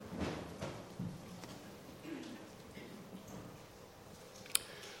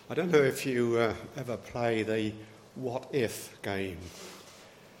I don't know if you ever play the what if game,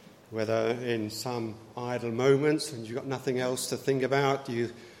 whether in some idle moments when you've got nothing else to think about,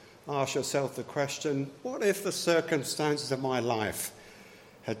 you ask yourself the question, what if the circumstances of my life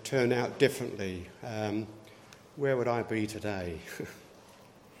had turned out differently? Where would I be today?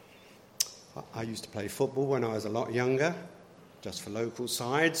 I used to play football when I was a lot younger, just for local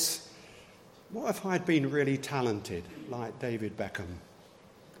sides. What if I'd been really talented, like David Beckham?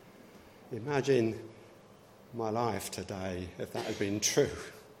 Imagine my life today if that had been true.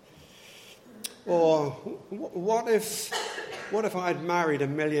 Or what if I'd married a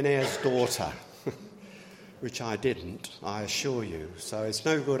millionaire's daughter? Which I didn't, I assure you. So it's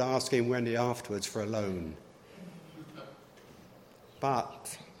no good asking Wendy afterwards for a loan.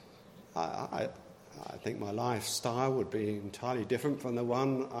 But I think my lifestyle would be entirely different from the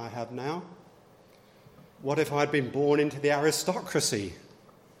one I have now. What if I'd been born into the aristocracy?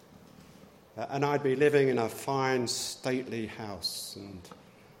 And I'd be living in a fine, stately house and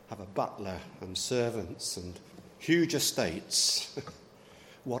have a butler and servants and huge estates.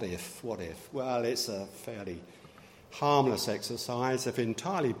 What if? Well, it's a fairly harmless exercise, if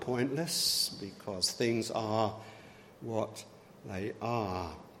entirely pointless, because things are what they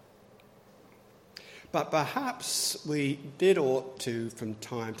are. But perhaps we ought to, from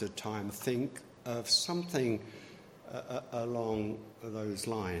time to time, think of something along those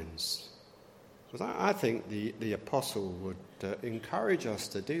lines. Because I think the apostle would encourage us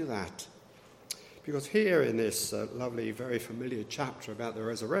to do that. Because here in this lovely, very familiar chapter about the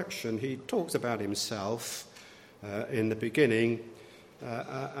resurrection, he talks about himself in the beginning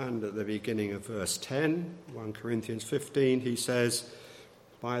and at the beginning of verse 10, 1 Corinthians 15, he says,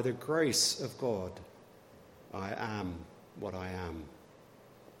 "By the grace of God, I am what I am."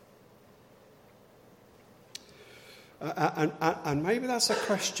 And maybe that's a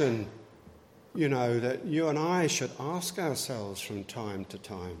question, that you and I should ask ourselves from time to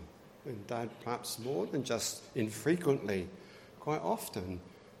time, and perhaps more than just infrequently, quite often.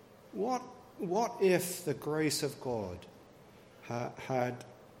 What if the grace of God had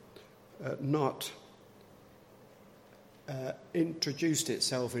not introduced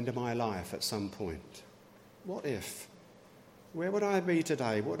itself into my life at some point? What if? Where would I be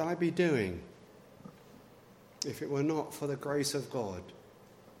today? What would I be doing if it were not for the grace of God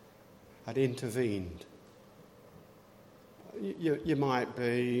had intervened? You might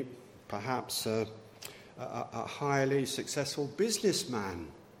be perhaps a highly successful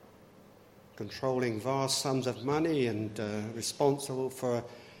businessman, controlling vast sums of money and responsible for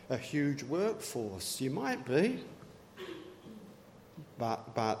a huge workforce. You might be,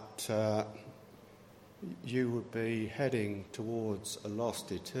 but you would be heading towards a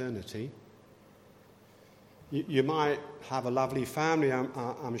lost eternity. You might have a lovely family,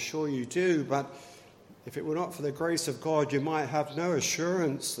 I'm sure you do, but if it were not for the grace of God, you might have no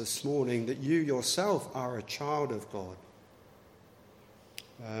assurance this morning that you yourself are a child of God.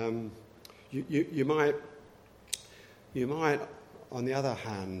 You might, on the other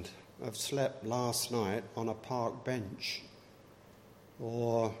hand, have slept last night on a park bench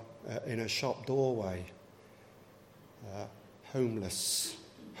or in a shop doorway, homeless,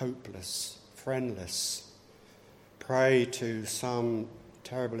 hopeless, friendless, prey to some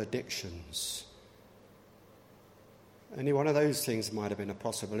terrible addictions. Any one of those things might have been a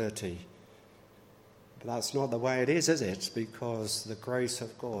possibility. But that's not the way it is it? Because the grace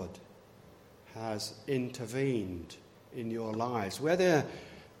of God has intervened in your lives. Whether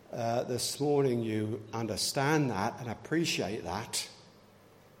this morning you understand that and appreciate that,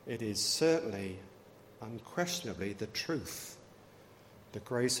 it is certainly, unquestionably, the truth. The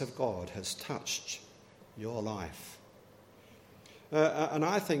grace of God has touched your life. And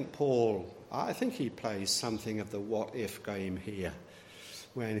I think he plays something of the what-if game here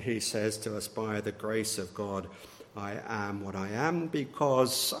when he says to us, by the grace of God, I am what I am,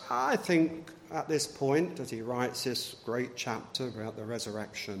 because I think at this point, as he writes this great chapter about the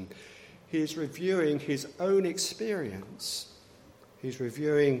resurrection, he's reviewing his own experience. He's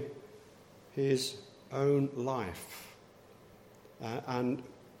reviewing his own life. And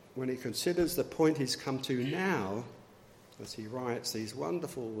when he considers the point he's come to now, as he writes these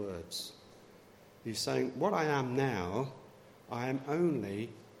wonderful words, he's saying, what I am now, I am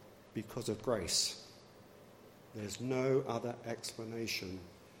only because of grace. There's no other explanation.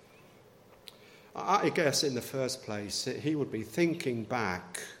 I guess in the first place, he would be thinking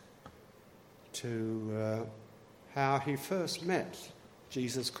back to how he first met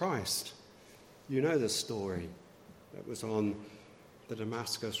Jesus Christ. You know the story. That was on the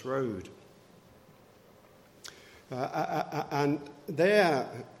Damascus Road. And there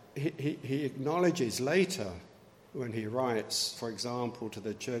he acknowledges later when he writes, for example, to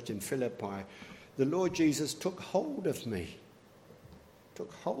the church in Philippi, the Lord Jesus took hold of me,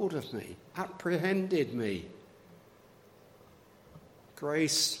 apprehended me.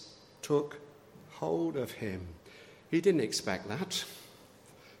 Grace took hold of him. He didn't expect that.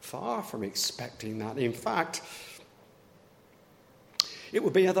 Far from expecting that. In fact, it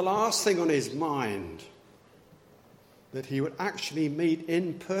would be the last thing on his mind that he would actually meet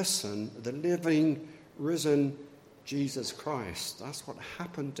in person the living, risen Jesus Christ. That's what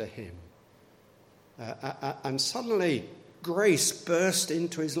happened to him. And suddenly, grace burst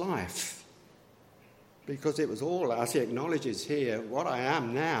into his life. Because it was all, as he acknowledges here, what I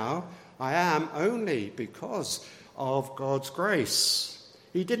am now, I am only because of God's grace.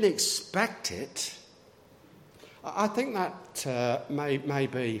 He didn't expect it. I think that may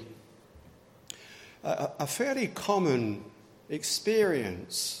be a fairly common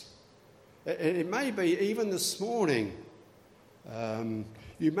experience. It may be even this morning.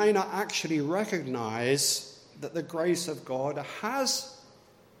 You may not actually recognize that the grace of God has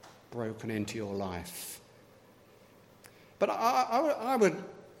broken into your life. But I would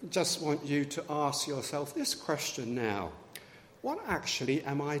just want you to ask yourself this question now. What actually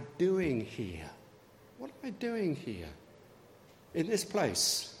am I doing here? What am I doing here? In this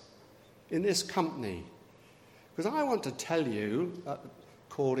place? In this company? Because I want to tell you,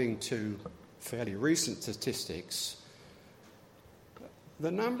 according to fairly recent statistics,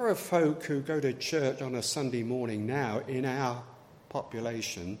 the number of folk who go to church on a Sunday morning now in our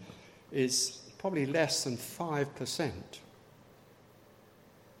population is probably less than 5%.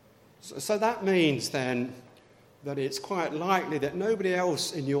 So that means then that it's quite likely that nobody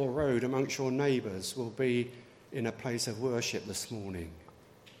else in your road amongst your neighbours will be in a place of worship this morning.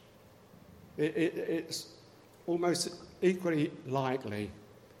 It's almost equally likely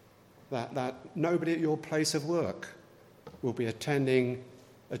that nobody at your place of work will be attending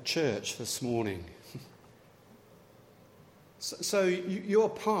a church this morning. So you're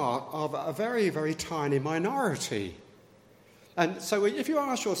part of a very, very tiny minority. And so if you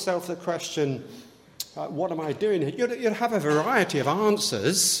ask yourself the question, what am I doing here? You'd have a variety of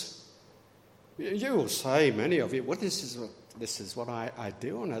answers. You will say, many of you, well, this is what I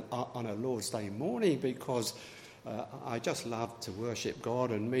do on a Lord's Day morning because I just love to worship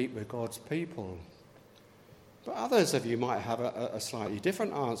God and meet with God's people. But others of you might have a slightly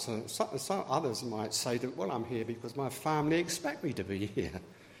different answer. Some others might say that, well, I'm here because my family expect me to be here.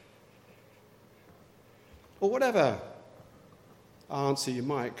 Or whatever answer you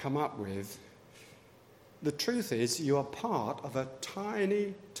might come up with, the truth is you are part of a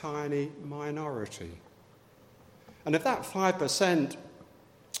tiny, tiny minority. And if that 5%,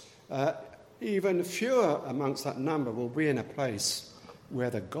 even fewer amongst that number will be in a place where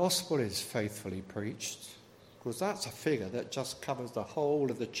the gospel is faithfully preached, because that's a figure that just covers the whole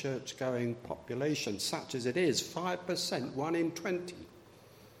of the church-going population, such as it is, 5%, 1 in 20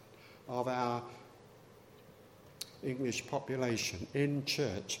 of our English population in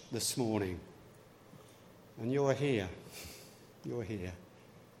church this morning. And you're here. You're here.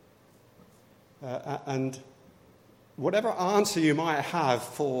 And whatever answer you might have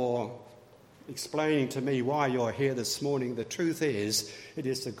for explaining to me why you're here this morning, the truth is, it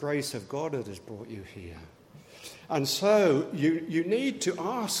is the grace of God that has brought you here. And so you need to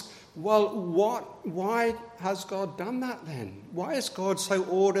ask, well, why has God done that then? Why has God so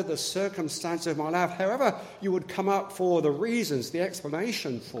ordered the circumstances of my life? However you would come up for the reasons, the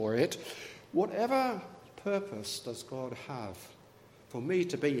explanation for it, whatever purpose does God have for me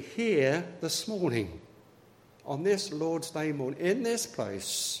to be here this morning, on this Lord's Day morning, in this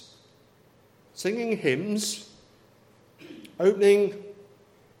place, singing hymns, opening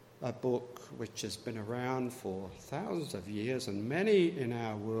a book which has been around for thousands of years and many in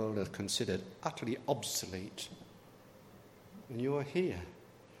our world are considered utterly obsolete. And you are here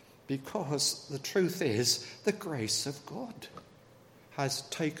because the truth is the grace of God has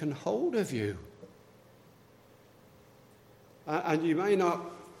taken hold of you. And you may not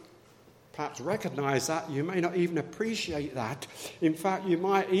perhaps recognise that, you may not even appreciate that. In fact, you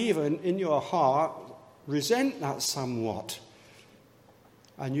might even in your heart resent that somewhat.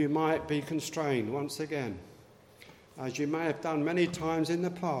 And you might be constrained once again, as you may have done many times in the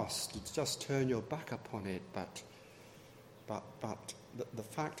past, to just turn your back upon it. But the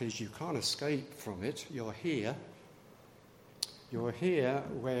fact is you can't escape from it. You're here. You're here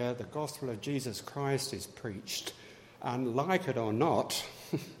where the gospel of Jesus Christ is preached. And like it or not,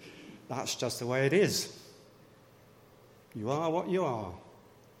 that's just the way it is. You are what you are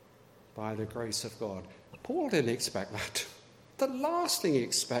by the grace of God. Paul didn't expect that. the last thing he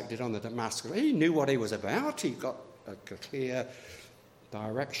expected on the Damascus. He knew what he was about. He got a clear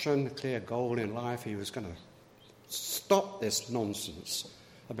direction, a clear goal in life. He was going to stop this nonsense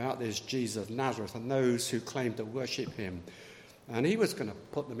about this Jesus of Nazareth and those who claimed to worship him. And he was going to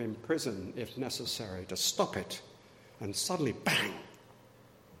put them in prison if necessary to stop it. And suddenly, bang!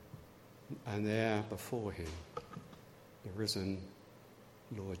 And there before him, the risen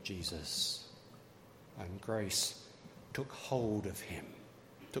Lord Jesus. And grace took hold of him,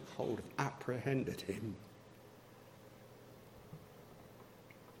 apprehended him.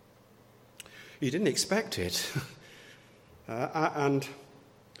 He didn't expect it. And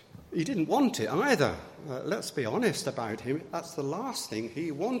he didn't want it either. Let's be honest about him. That's the last thing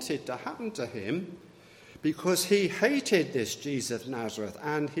he wanted to happen to him, because he hated this Jesus of Nazareth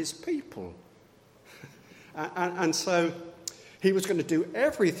and his people. And so he was going to do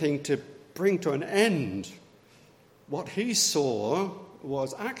everything to bring to an end what he saw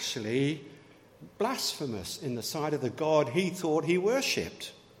was actually blasphemous in the sight of the God he thought he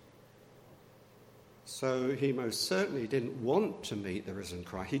worshipped. So he most certainly didn't want to meet the risen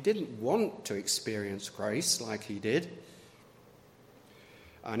Christ. He didn't want to experience grace like he did.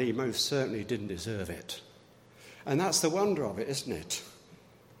 And he most certainly didn't deserve it. And that's the wonder of it, isn't it?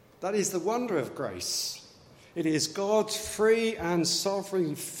 That is the wonder of grace. It is God's free and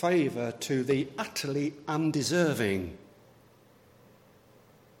sovereign favour to the utterly undeserving.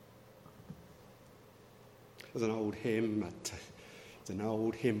 There's an old hymn, it's an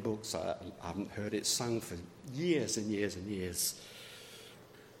old hymn book, so I haven't heard it sung for years and years and years.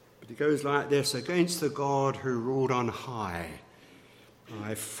 But it goes like this: against the God who ruled on high,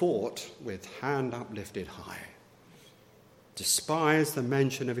 I fought with hand uplifted high. Despised the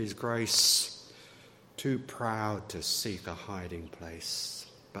mention of his grace, too proud to seek a hiding place.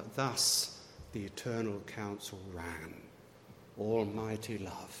 But thus the eternal counsel ran: Almighty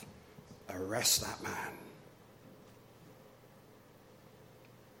love, arrest that man.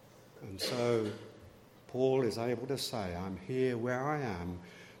 And so Paul is able to say, I'm here where I am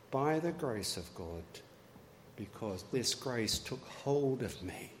by the grace of God, because this grace took hold of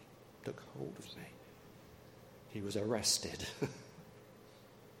me. He was arrested.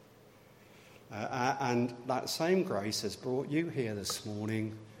 And that same grace has brought you here this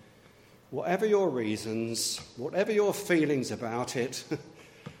morning. Whatever your reasons, whatever your feelings about it,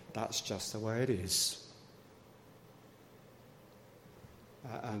 that's just the way it is.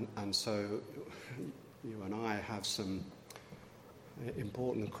 And so you and I have some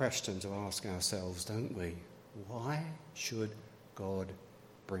important questions to ask ourselves, don't we? Why should God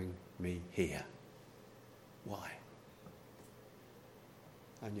bring me here? Why?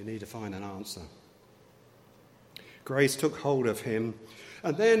 And you need to find an answer. Grace took hold of him,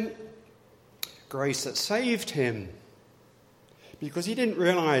 and then grace that saved him, because he didn't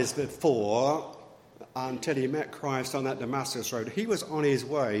realise before, until he met Christ on that Damascus road, he was on his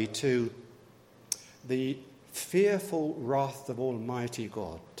way to the fearful wrath of Almighty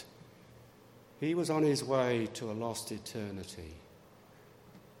God. He was on his way to a lost eternity.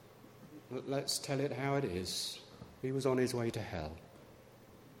 Let's tell it how it is. He was on his way to hell.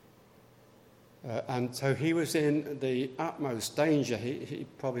 And so he was in the utmost danger. He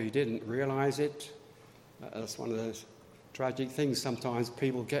probably didn't realise it. That's one of those tragic things. Sometimes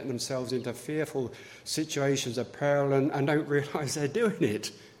people get themselves into fearful situations of peril and don't realise they're doing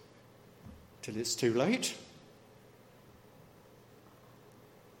it till it's too late.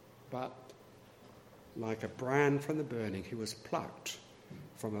 But like a brand from the burning, he was plucked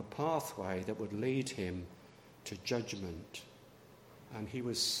from a pathway that would lead him to judgment. And he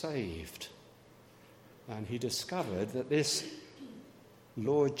was saved. And he discovered that this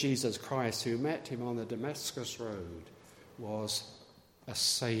Lord Jesus Christ, who met him on the Damascus road, was a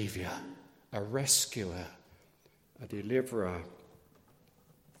saviour, a rescuer, a deliverer.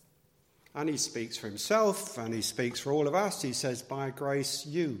 And he speaks for himself, and he speaks for all of us. He says, by grace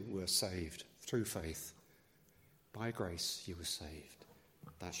you were saved through faith. By grace you were saved.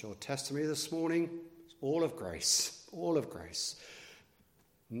 That's your testimony this morning. It's all of grace, all of grace.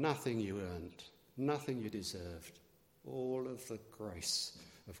 Nothing you earned, nothing you deserved. All of the grace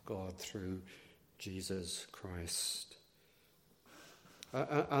of God through Jesus Christ.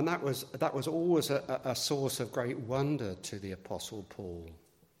 And that was always a source of great wonder to the Apostle Paul.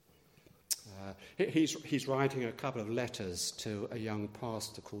 He's writing a couple of letters to a young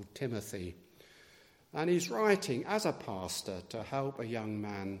pastor called Timothy. And he's writing as a pastor to help a young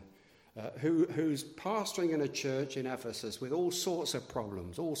man who's pastoring in a church in Ephesus with all sorts of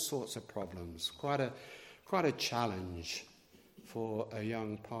problems. Quite a challenge for a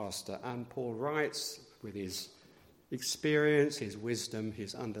young pastor. And Paul writes with his experience, his wisdom,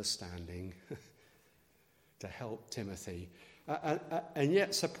 his understanding to help Timothy. And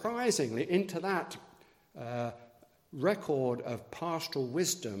yet, surprisingly, into that record of pastoral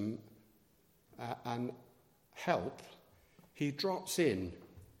wisdom and help, he drops in,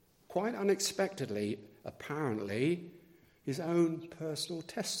 quite unexpectedly, apparently, his own personal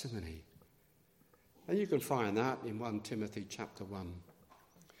testimony. And you can find that in 1 Timothy chapter 1.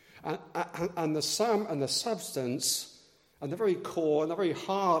 And the sum and the substance and the very core and the very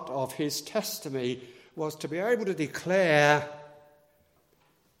heart of his testimony was to be able to declare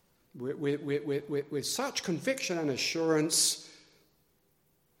with such conviction and assurance,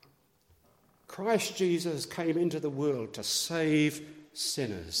 Christ Jesus came into the world to save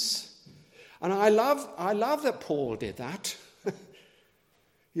sinners. And I love that Paul did that.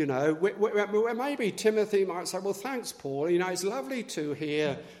 You know, maybe Timothy might say, well, thanks, Paul. You know, it's lovely to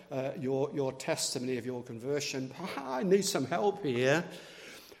hear your testimony of your conversion. I need some help here.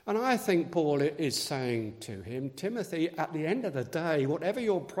 And I think Paul is saying to him, Timothy, at the end of the day, whatever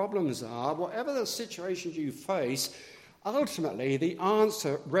your problems are, whatever the situations you face, ultimately the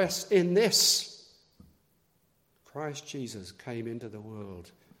answer rests in this. Christ Jesus came into the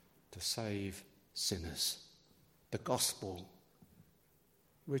world to save sinners. The gospel.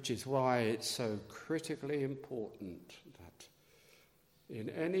 Which is why it's so critically important that in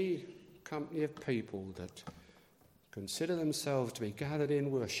any company of people that consider themselves to be gathered in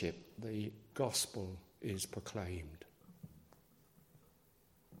worship, the gospel is proclaimed.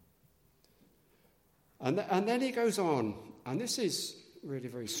 And then he goes on, and this is really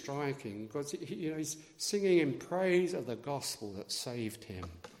very striking, because he's singing in praise of the gospel that saved him.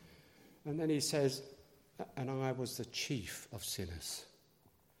 And then he says, and I was the chief of sinners.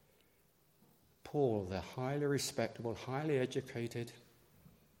 Paul, the highly respectable, highly educated,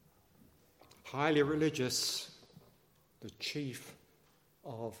 highly religious, the chief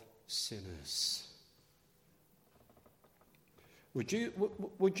of sinners. Would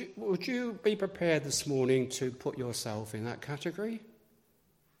you be prepared this morning to put yourself in that category?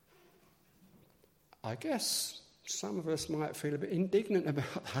 I guess some of us might feel a bit indignant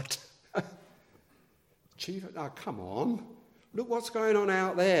about that. Chief, now come on, look what's going on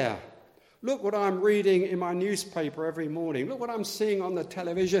out there. Look what I'm reading in my newspaper every morning. Look what I'm seeing on the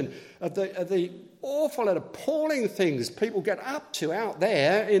television of the awful and appalling things people get up to out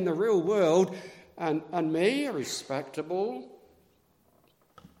there in the real world. And me, a respectable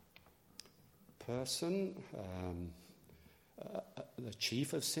person, the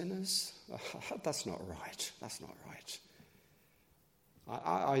chief of sinners? That's not right. That's not right.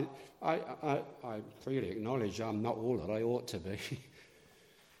 I freely acknowledge I'm not all that I ought to be.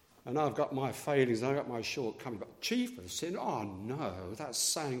 And I've got my failings, I've got my shortcomings, but chief of sin, oh no, that's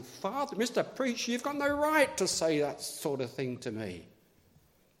saying, Father, Mr. Preacher, you've got no right to say that sort of thing to me.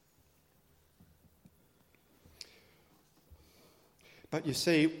 But you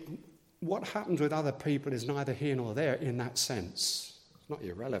see, what happens with other people is neither here nor there in that sense. It's not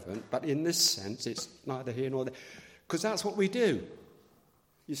irrelevant, but in this sense, it's neither here nor there. Because that's what we do.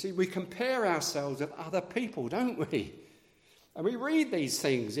 You see, we compare ourselves with other people, don't we? And we read these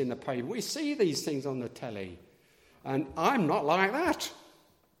things in the paper. We see these things on the telly. And I'm not like that.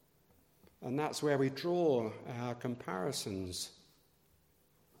 And that's where we draw our comparisons.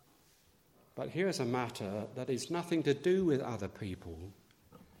 But here's a matter that is nothing to do with other people.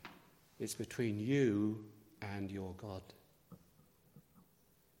 It's between you and your God.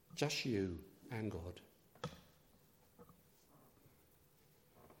 Just you and God.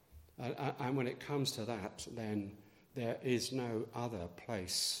 And when it comes to that, then there is no other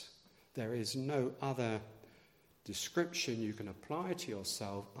place. There is no other description you can apply to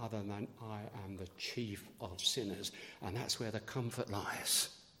yourself other than I am the chief of sinners. And that's where the comfort lies.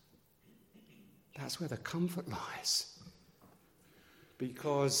 That's where the comfort lies.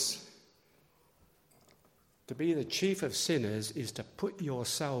 Because to be the chief of sinners is to put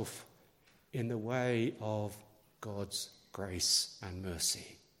yourself in the way of God's grace and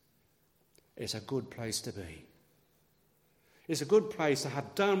mercy. It's a good place to be. It's a good place to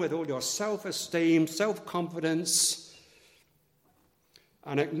have done with all your self-esteem, self-confidence,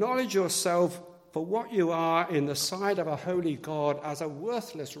 and acknowledge yourself for what you are in the sight of a holy God as a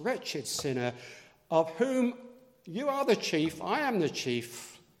worthless, wretched sinner, of whom you are the chief, I am the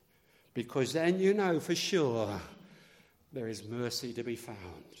chief, because then you know for sure there is mercy to be found.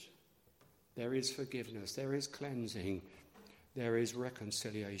 There is forgiveness, there is cleansing, there is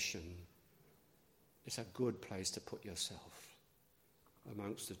reconciliation. It's a good place to put yourself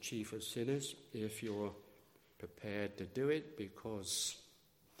amongst the chief of sinners if you're prepared to do it, because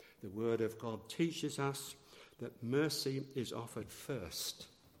the Word of God teaches us that mercy is offered first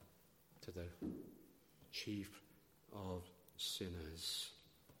to the chief of sinners.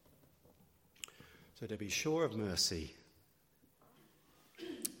 So to be sure of mercy,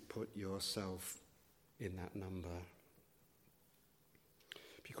 put yourself in that number.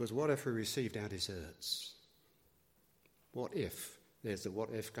 Because what if we received our deserts? What if, there's the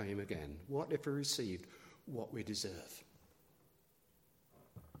what if game again, what if we received what we deserve?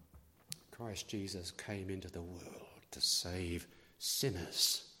 Christ Jesus came into the world to save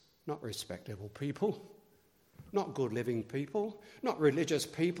sinners, not respectable people, not good living people, not religious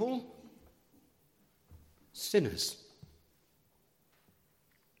people, sinners,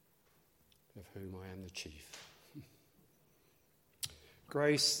 of whom I am the chief.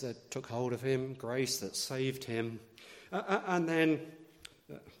 Grace that took hold of him, grace that saved him, and then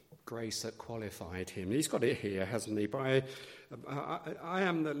grace that qualified him. He's got it here, hasn't he? I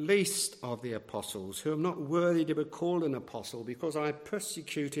am the least of the apostles, who am not worthy to be called an apostle, because I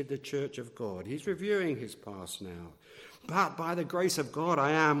persecuted the church of God. He's reviewing his past now. But by the grace of God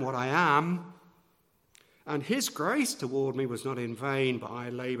I am what I am. And his grace toward me was not in vain, but I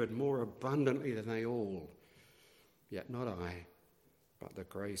laboured more abundantly than they all. Yet not I, but the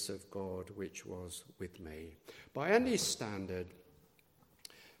grace of God which was with me. By any standard,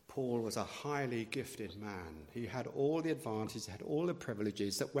 Paul was a highly gifted man. He had all the advantages, had all the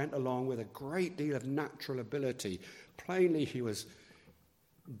privileges that went along with a great deal of natural ability. Plainly, he was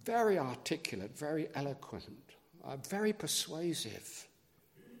very articulate, very eloquent, very persuasive.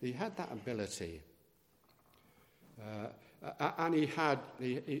 He had that ability. And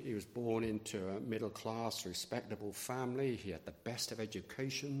he was born into a middle-class, respectable family. He had the best of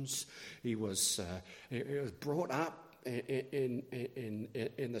educations. He was brought up in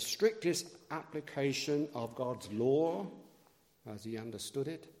the strictest application of God's law, as he understood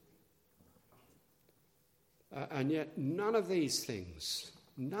it. And yet none of these things,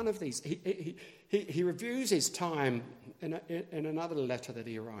 he reviews his time in another letter that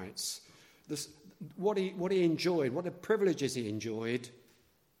he writes. What he enjoyed, what the privileges he enjoyed,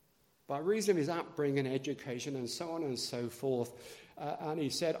 by reason of his upbringing, education, and so on and so forth. And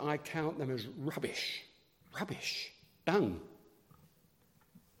he said, I count them as rubbish, dung,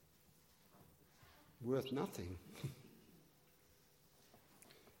 worth nothing.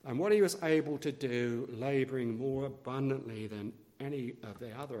 And what he was able to do, labouring more abundantly than any of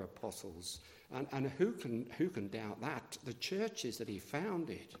the other apostles, and who can doubt that? The churches that he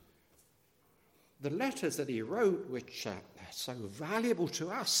founded, the letters that he wrote, which are so valuable to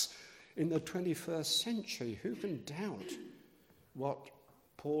us in the 21st century, who can doubt what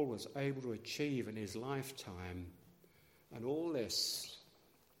Paul was able to achieve in his lifetime? And all this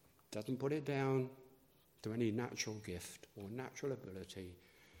doesn't put it down to any natural gift or natural ability.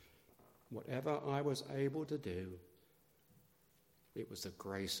 Whatever I was able to do, it was the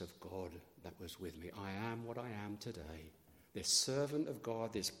grace of God that was with me. I am what I am today. This servant of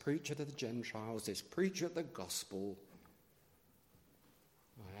God, this preacher to the Gentiles, this preacher of the gospel.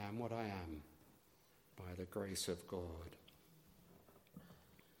 I am what I am by the grace of God.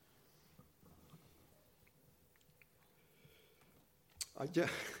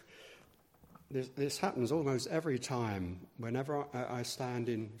 This happens almost every time whenever I stand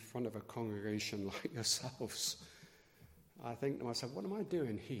in front of a congregation like yourselves. I think to myself, what am I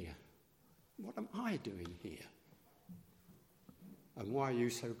doing here? What am I doing here? And why are you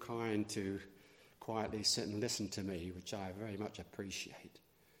so kind to quietly sit and listen to me, which I very much appreciate?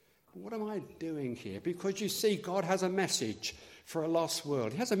 What am I doing here? Because you see, God has a message for a lost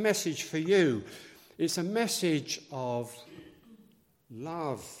world. He has a message for you. It's a message of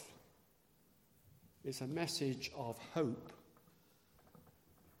love. It's a message of hope.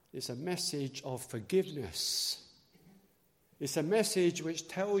 It's a message of forgiveness. It's a message which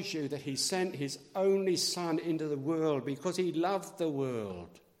tells you that he sent his only Son into the world because he loved the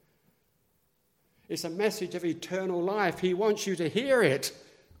world. It's a message of eternal life. He wants you to hear it.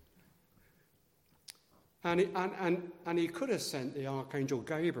 And he could have sent the Archangel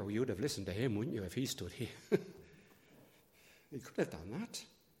Gabriel. You would have listened to him, wouldn't you, if he stood here? He could have done that.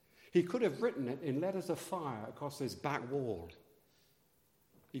 He could have written it in letters of fire across his back wall.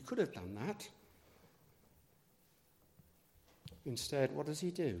 He could have done that. Instead, what does he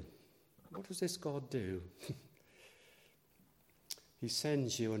do? What does this God do? He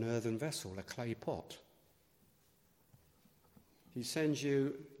sends you an earthen vessel, a clay pot. He sends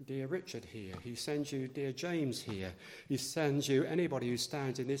you dear Richard here. He sends you dear James here. He sends you anybody who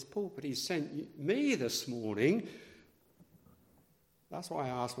stands in this pulpit. He sent me this morning. That's why I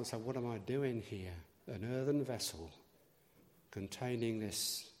asked myself, what am I doing here? An earthen vessel containing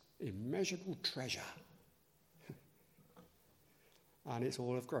this immeasurable treasure And it's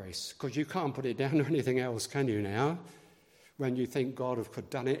all of grace. Because you can't put it down to anything else, can you now? When you think God could have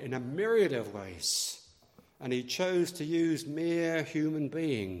done it in a myriad of ways. And he chose to use mere human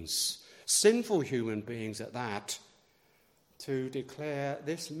beings, sinful human beings at that, to declare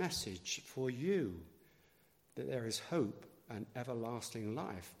this message for you, that there is hope and everlasting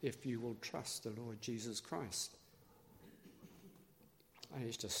life if you will trust the Lord Jesus Christ. And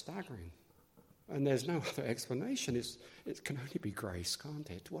it's just staggering. And there's no other explanation. It can only be grace, can't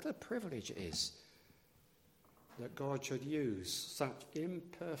it? What a privilege it is that God should use such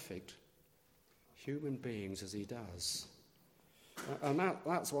imperfect human beings as he does. And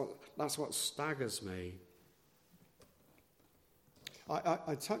that's what staggers me.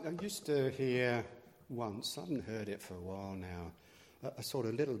 I used to hear once, I haven't heard it for a while now, a sort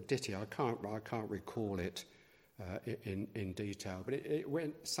of little ditty. I can't recall it in detail, but it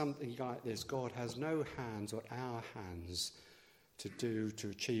went something like this: God has no hands but our hands to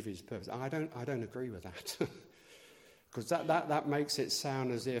achieve his purpose. I don't agree with that, because that makes it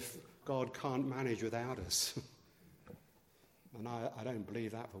sound as if God can't manage without us. And I don't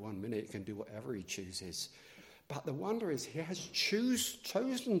believe that for 1 minute. He can do whatever he chooses. But the wonder is he has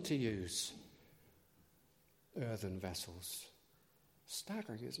chosen to use earthen vessels.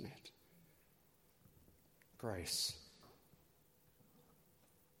 Staggering, isn't it? Grace.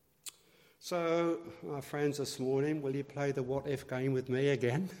 So, my friends, this morning, will you play the what if game with me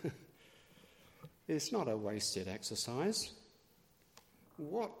again? It's not a wasted exercise.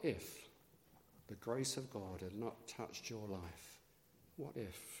 What if the grace of God had not touched your life? What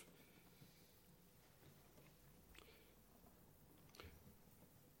if?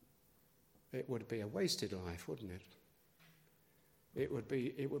 It would be a wasted life, wouldn't it? It would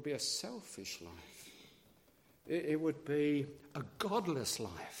be a selfish life. It would be a godless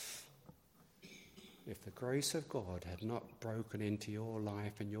life if the grace of God had not broken into your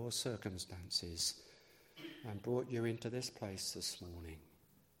life and your circumstances and brought you into this place this morning.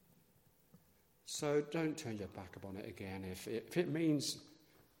 So don't turn your back upon it again. If it means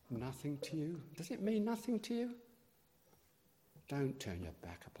nothing to you, does it mean nothing to you? Don't turn your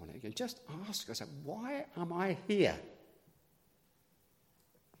back upon it again. Just ask yourself, why am I here?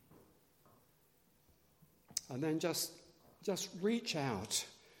 And then just reach out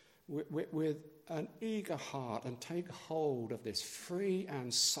with an eager heart and take hold of this free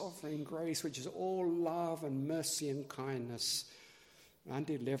and sovereign grace, which is all love and mercy and kindness and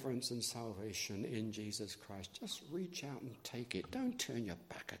deliverance and salvation in Jesus Christ. Just reach out and take it. Don't turn your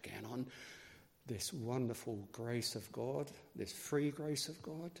back again on this wonderful grace of God, this free grace of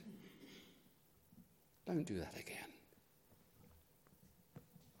God. Don't do that again.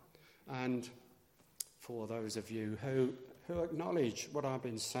 And for those of you who acknowledge what I've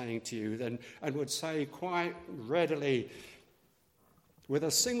been saying to you then, and would say quite readily with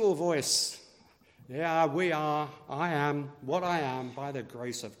a single voice, yeah, I am what I am by the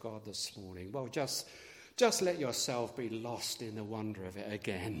grace of God this morning. Well, just let yourself be lost in the wonder of it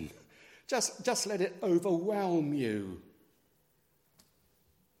again. Just let it overwhelm you.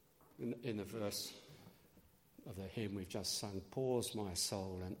 In the verse of the hymn we've just sung, pause my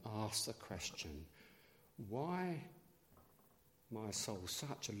soul and ask the question, why, my soul,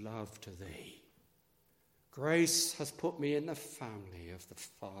 such a love to thee? Grace has put me in the family of the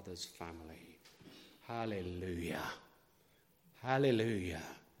Father's family. Hallelujah. Hallelujah.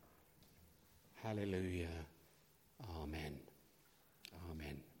 Hallelujah. Amen.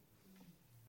 Amen.